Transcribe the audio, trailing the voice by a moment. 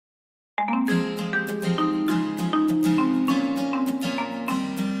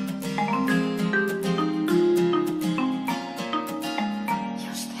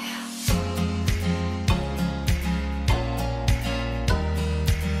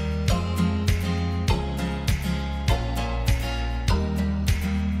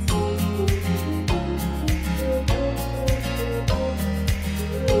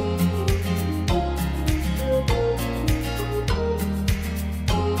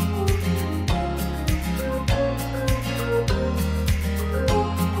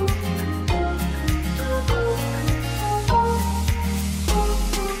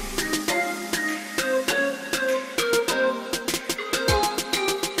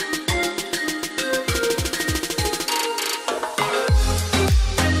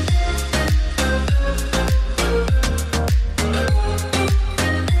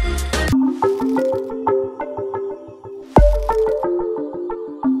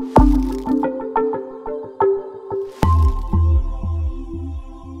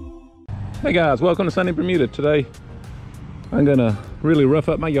Hey guys, welcome to sunny Bermuda. Today I'm gonna really rough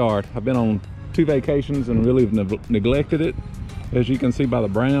up my yard. I've been on 2 vacations and really neglected it. As you can see by the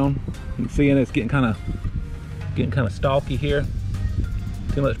brown, you can see it's getting kind of stalky here.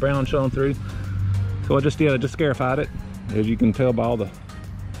 Too much brown showing through. So I just scarified it. As you can tell by all the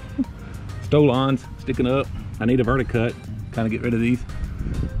stolons sticking up. I need a Verticut, kind of get rid of these.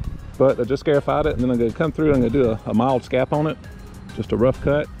 But I just scarified it, and then I'm gonna come through and I'm gonna do a mild scalp on it. Just a rough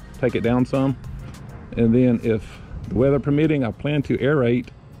cut. Take it down some, and then if the weather permitting, I plan to aerate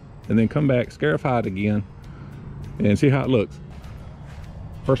and then come back, scarify it again and see how it looks.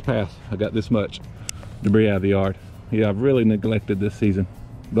 First pass, I got this much debris out of the yard. Yeah, I've really neglected this season,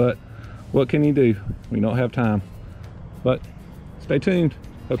 but what can you do when you don't have time? But stay tuned.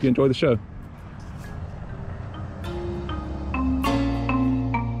 Hope you enjoy the show.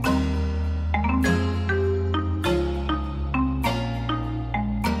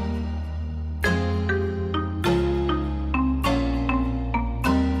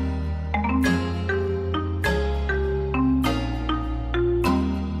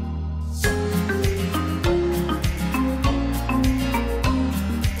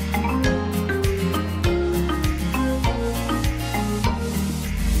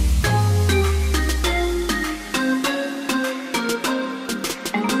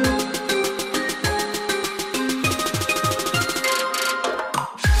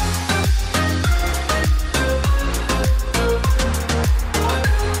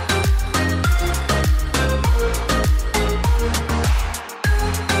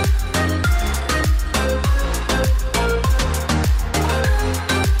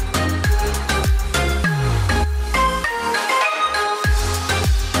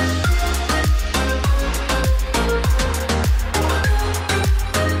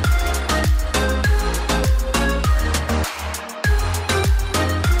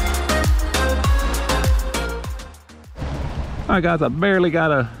 All right guys, I barely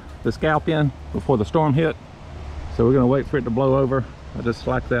got the scalp in before the storm hit, so we're gonna wait for it to blow over. I just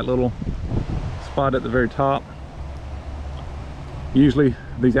like that little spot at the very top. Usually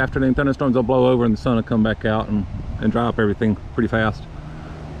these afternoon thunderstorms will blow over and the sun will come back out and dry up everything pretty fast.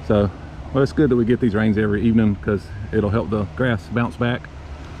 So, well, it's good that we get these rains every evening because it'll help the grass bounce back.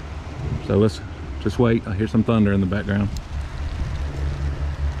 So let's just wait. I hear some thunder in the background.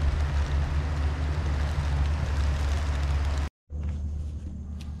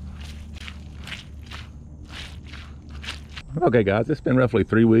 Okay guys, it's been roughly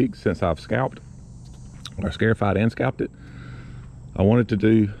 3 weeks since I've scalped, or scarified and scalped it. I wanted to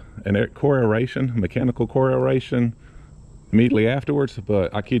do an core aeration, mechanical core aeration immediately afterwards,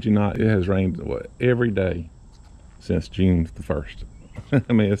 but I kid you not, it has rained every day since June the 1st.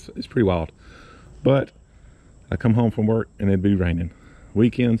 I mean, it's pretty wild. But I come home from work and it'd be raining.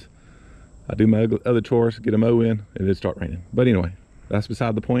 Weekends, I do my other chores, get a mow in, and it'd start raining. But anyway, that's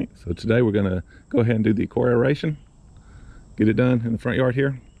beside the point. So today we're gonna go ahead and do the core aeration, get it done in the front yard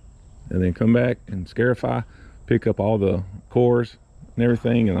here, and then come back and scarify, pick up all the cores and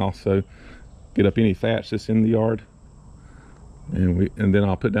everything, and also get up any thatch that's in the yard. And then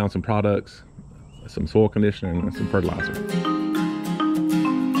I'll put down some products, some soil conditioner and some fertilizer.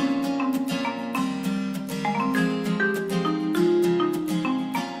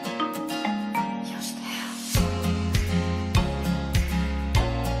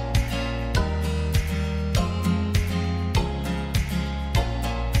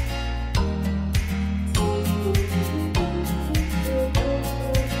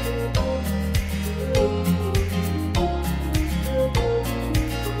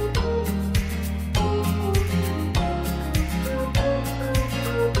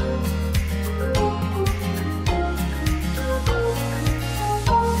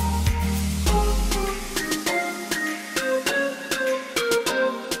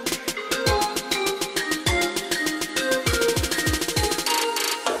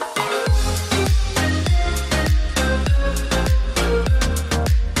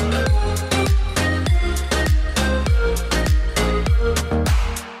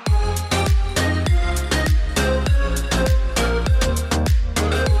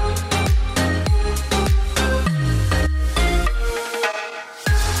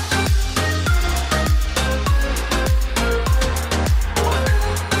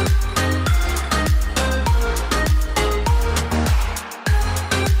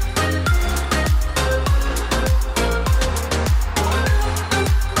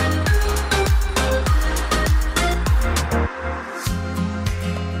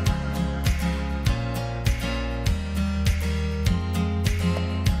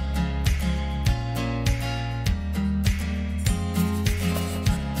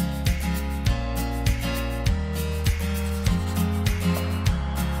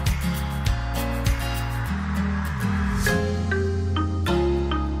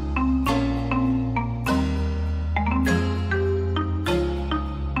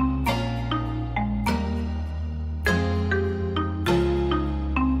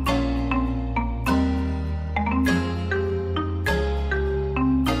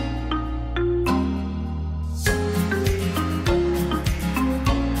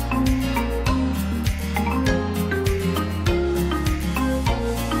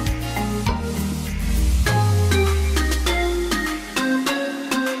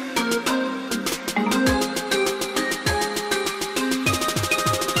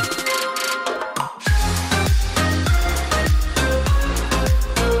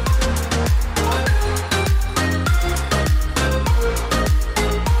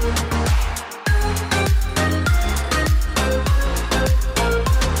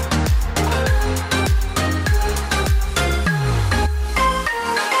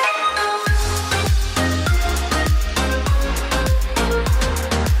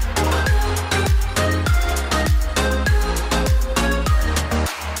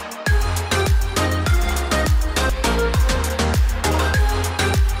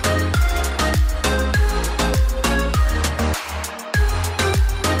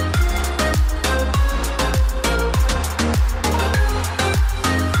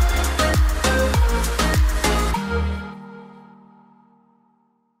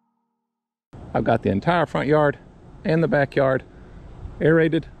 I've got the entire front yard and the backyard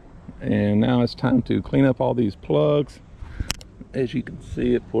aerated, and now it's time to clean up all these plugs. As you can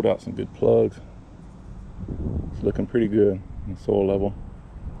see, it pulled out some good plugs. It's looking pretty good on the soil level.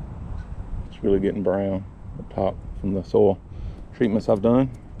 It's really getting brown up top from the soil treatments I've done.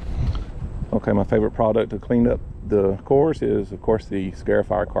 Okay, my favorite product to clean up the cores is, of course, the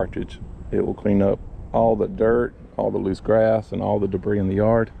Scarify cartridge. It will clean up all the dirt, all the loose grass, and all the debris in the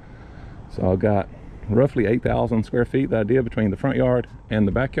yard. So I've got roughly 8,000 square feet that I did between the front yard and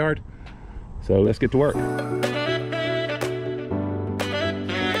the backyard. So let's get to work.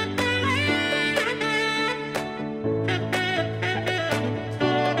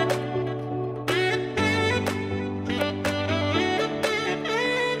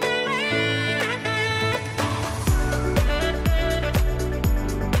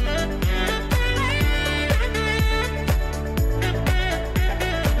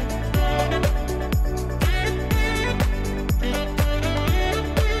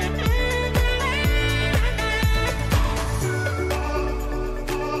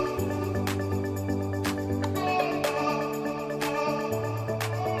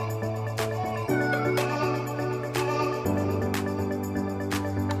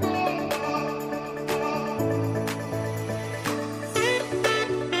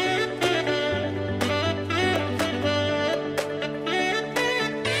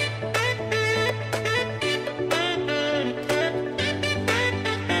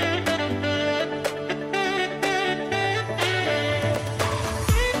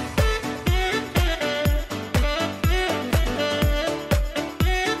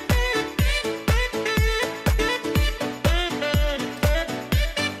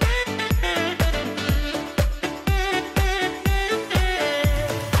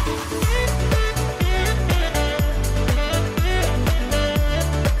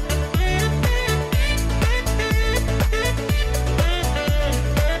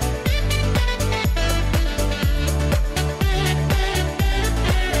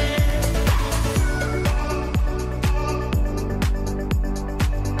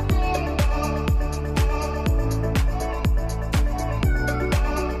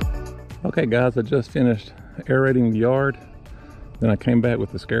 Okay guys, I just finished aerating the yard. Then I came back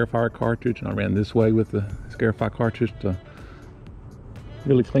with the Scarify cartridge and I ran this way with the Scarify cartridge to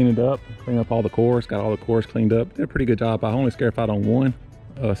really clean up all the cores, got all the cores cleaned up. Did a pretty good job. I only scarified on one,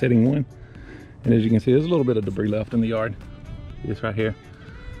 setting one. And as you can see, there's a little bit of debris left in the yard. This right here.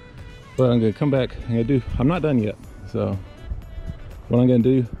 But I'm gonna come back, I'm not done yet. So what I'm gonna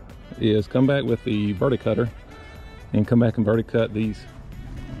do is come back with the Verticutter and come back and verticut these.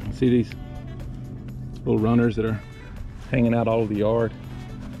 See these little runners that are hanging out all over the yard?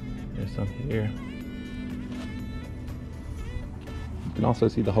 There's some here. You can also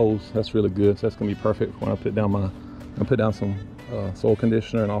see the holes. That's really good. So that's gonna be perfect when I put down some soil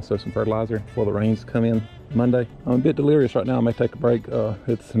conditioner and also some fertilizer before the rains come in Monday. I'm a bit delirious right now. I may take a break.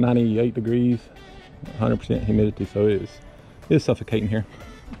 It's 98 degrees, 100% humidity, so it's suffocating here.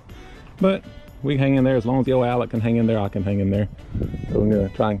 But we can hang in there. As long as the old allett can hang in there, I can hang in there. So I'm gonna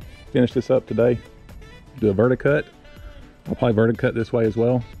try and finish this up today. Do a verticut. I'll probably verticut this way as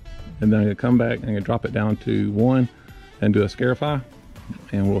well. And then I'm gonna come back and I'm gonna drop it down to 1 and do a Scarify.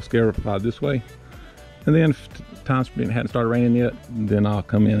 And we'll Scarify this way. And then if times hadn't started raining yet, then I'll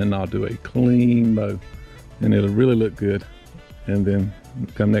come in and I'll do a clean mow. And it'll really look good. And then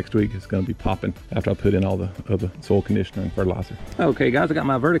come next week, it's gonna be popping after I put in all the other soil conditioner and fertilizer. Okay guys, I got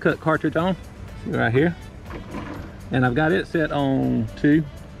my Verticut cartridge on. See right here. And I've got it set on 2,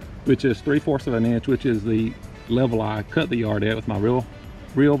 which is 3/4 of an inch, which is the level I cut the yard at with my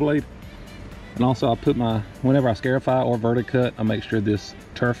reel blade. And also I put whenever I Scarify or Verticut, I make sure this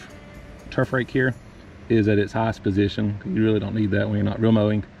turf rake here is at its highest position. You really don't need that when you're not real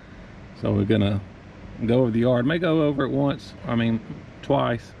mowing. So we're gonna go over the yard. May go over it once,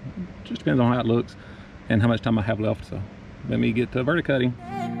 twice. Just depends on how it looks and how much time I have left. So let me get to verticutting.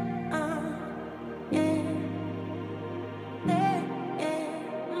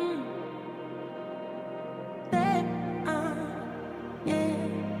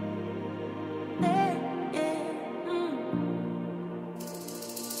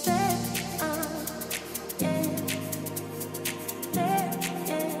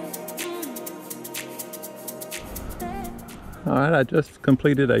 All right, I just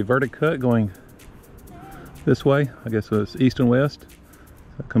completed a verticut going this way. I guess it was east and west.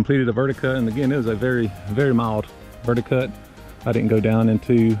 I completed a verticut, and again, it was a very, very mild verticut. I didn't go down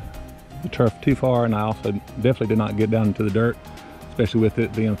into the turf too far, and I also definitely did not get down into the dirt, especially with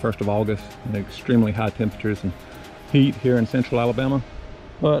it being 1st of August and extremely high temperatures and heat here in central Alabama.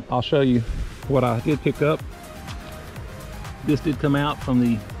 But I'll show you what I did pick up. This did come out from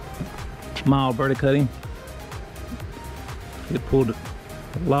the mild verticutting. It pulled a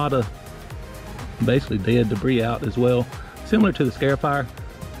lot of basically dead debris out as well, similar to the Scarify,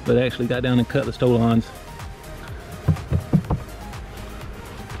 but actually got down and cut the stolons.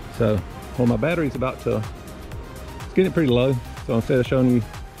 So, well, my battery's about to, it's getting pretty low, so instead of showing you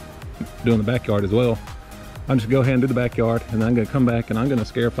doing the backyard as well, I'm just go ahead and do the backyard, and then I'm gonna come back and I'm gonna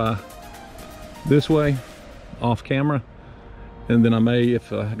Scarify this way off camera, and then I may,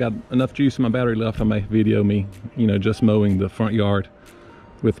 if I got enough juice in my battery left, I may video me, you know, just mowing the front yard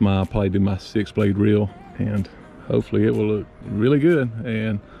with my, I'll probably do my 6-blade reel, and hopefully it will look really good.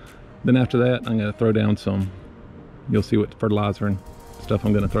 And then after that, I'm gonna throw down some, you'll see what fertilizer and stuff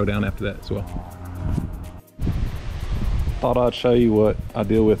I'm gonna throw down after that as well. Thought I'd show you what I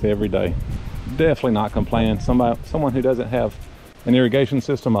deal with every day. Definitely not complaining. Someone who doesn't have an irrigation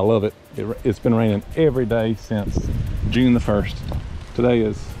system, I love it. It's been raining every day since June the 1st. Today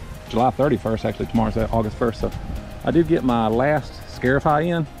is July 31st, actually tomorrow's August 1st. So I did get my last Scarify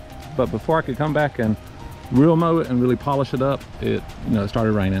in, but before I could come back and real mow it and really polish it up, it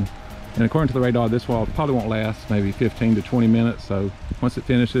started raining. And according to the radar, this probably won't last maybe 15 to 20 minutes. So once it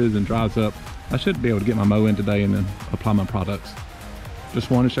finishes and dries up, I should be able to get my mow in today and then apply my products.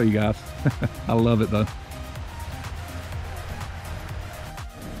 Just wanted to show you guys. I love it though.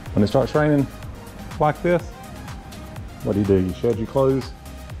 When it starts raining like this, what do? You shed your clothes,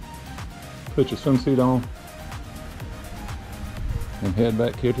 put your swimsuit on, and head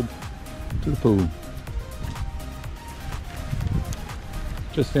back here to the pool.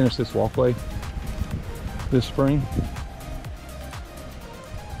 Just finished this walkway this spring.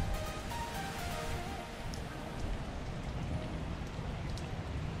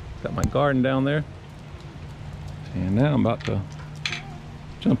 Got my garden down there. And now I'm about to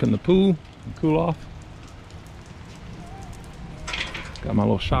jump in the pool and cool off. Got my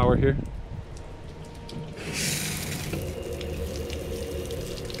little shower here.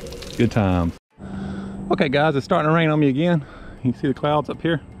 Good times. Okay guys, it's starting to rain on me again. You can see the clouds up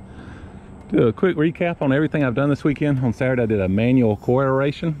here. Do a quick recap on everything I've done this weekend. On Saturday I did a manual core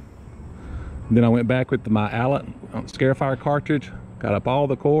aeration. Then I went back with my allett Scarify cartridge, got up all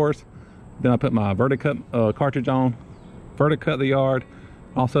the cores. Then I put my Verticut cartridge on, Verticut the yard.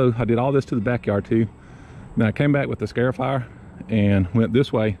 Also, I did all this to the backyard too. Then I came back with the Scarify and went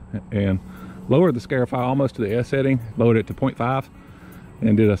this way and lowered the Scarify almost to the S setting, lowered it to 0.5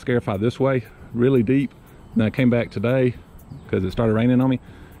 and did a Scarify this way, really deep. Then I came back today because it started raining on me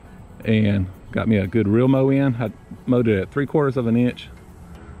and got me a good real mow in. I mowed it at 3/4 of an inch.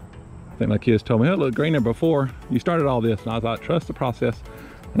 I think my kids told me, oh, it looked greener before you started all this. And I thought, trust the process.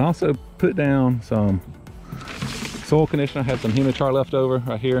 And also put down some soil conditioner. I had some Hemachar left over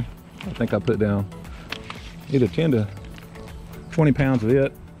right here. I think I put down either 10 to 20 pounds of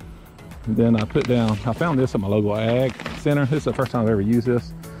it. And then I put down, I found this at my local ag center. This is the first time I've ever used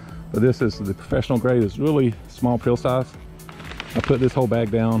this, but this is the professional grade. It's really small prill size. I put this whole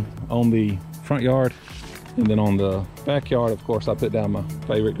bag down on the front yard, and then on the backyard, of course, I put down my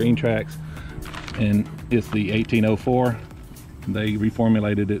favorite green tracks, and it's the 1804. They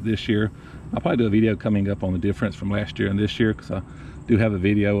reformulated it this year. I'll probably do a video coming up on the difference from last year and this year, because I do have a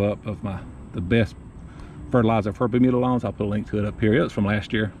video up of the best fertilizer for Bermuda lawns. I'll put a link to it up here. It was from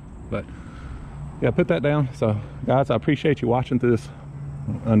last year, but yeah, put that down. So guys, I appreciate you watching through this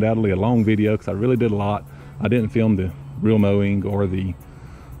undoubtedly a long video, because I really did a lot. I didn't film the real mowing or the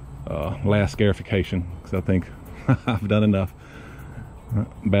last scarification, because I think I've done enough.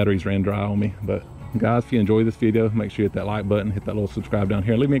 Batteries ran dry on me. But guys, if you enjoy this video, make sure you hit that like button, hit that little subscribe down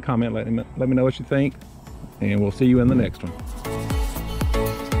here, leave me a comment, let me know what you think, and we'll see you in the next one.